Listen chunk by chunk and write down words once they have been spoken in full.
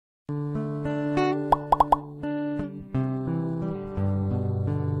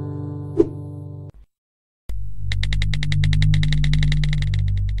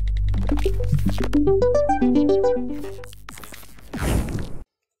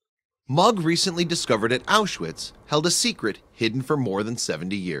Mug recently discovered at Auschwitz held a secret hidden for more than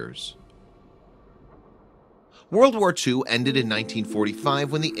 70 years. World War II ended in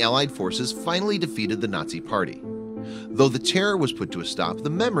 1945 when the Allied forces finally defeated the Nazi Party. Though the terror was put to a stop, the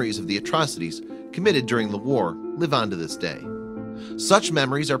memories of the atrocities committed during the war live on to this day. Such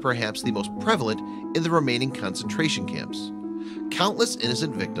memories are perhaps the most prevalent in the remaining concentration camps. Countless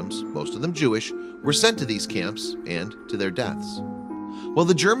innocent victims, most of them Jewish, were sent to these camps and to their deaths. While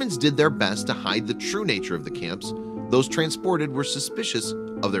the Germans did their best to hide the true nature of the camps, those transported were suspicious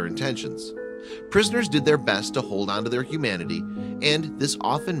of their intentions. Prisoners did their best to hold on to their humanity, and this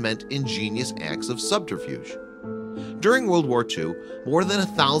often meant ingenious acts of subterfuge. During World War II, more than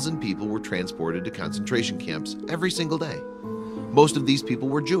 1,000 people were transported to concentration camps every single day. Most of these people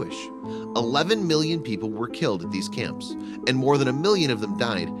were Jewish. 11 million people were killed at these camps, and more than 1 million of them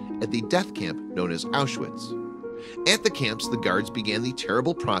died at the death camp known as Auschwitz. At the camps, the guards began the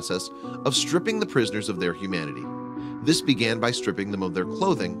terrible process of stripping the prisoners of their humanity. This began by stripping them of their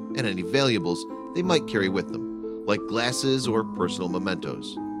clothing and any valuables they might carry with them, like glasses or personal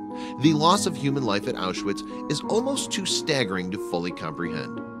mementos. The loss of human life at Auschwitz is almost too staggering to fully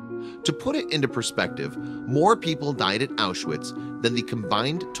comprehend. To put it into perspective, more people died at Auschwitz than the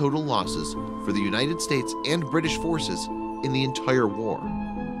combined total losses for the United States and British forces in the entire war.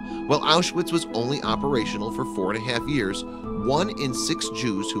 While Auschwitz was only operational for 4.5 years, 1 in 6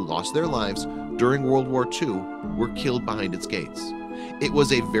 Jews who lost their lives during World War II were killed behind its gates. It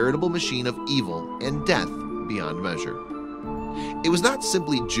was a veritable machine of evil and death beyond measure. It was not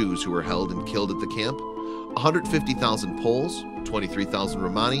simply Jews who were held and killed at the camp. 150,000 Poles, 23,000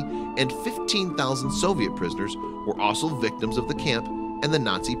 Romani, and 15,000 Soviet prisoners were also victims of the camp and the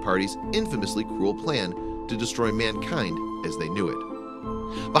Nazi Party's infamously cruel plan to destroy mankind as they knew it.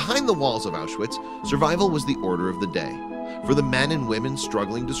 Behind the walls of Auschwitz, survival was the order of the day. For the men and women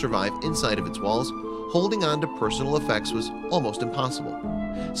struggling to survive inside of its walls, holding on to personal effects was almost impossible.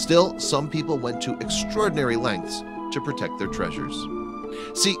 Still, some people went to extraordinary lengths to protect their treasures.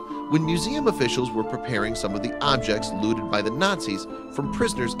 See, when museum officials were preparing some of the objects looted by the Nazis from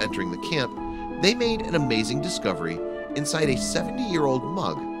prisoners entering the camp, they made an amazing discovery inside a 70-year-old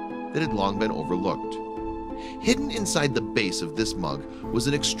mug that had long been overlooked. Hidden inside the base of this mug was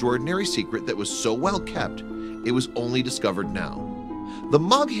an extraordinary secret that was so well kept, it was only discovered now. The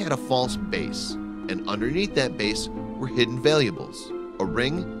mug had a false base, and underneath that base were hidden valuables, a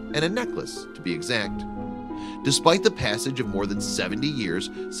ring and a necklace to be exact. Despite the passage of more than 70 years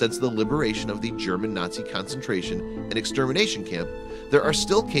since the liberation of the German Nazi concentration and extermination camp, there are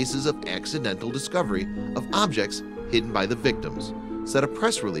still cases of accidental discovery of objects hidden by the victims, said a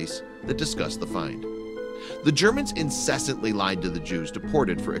press release that discussed the find. The Germans incessantly lied to the Jews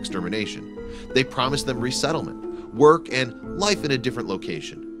deported for extermination. They promised them resettlement, work, and life in a different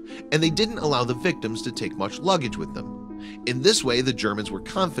location, and they didn't allow the victims to take much luggage with them. In this way, the Germans were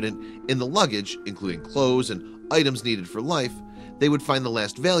confident in the luggage, including clothes and items needed for life, they would find the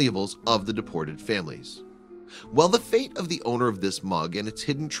last valuables of the deported families. While the fate of the owner of this mug and its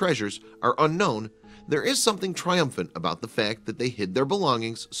hidden treasures are unknown, there is something triumphant about the fact that they hid their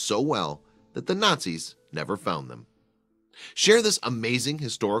belongings so well that the Nazis never found them. Share this amazing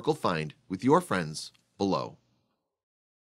historical find with your friends below.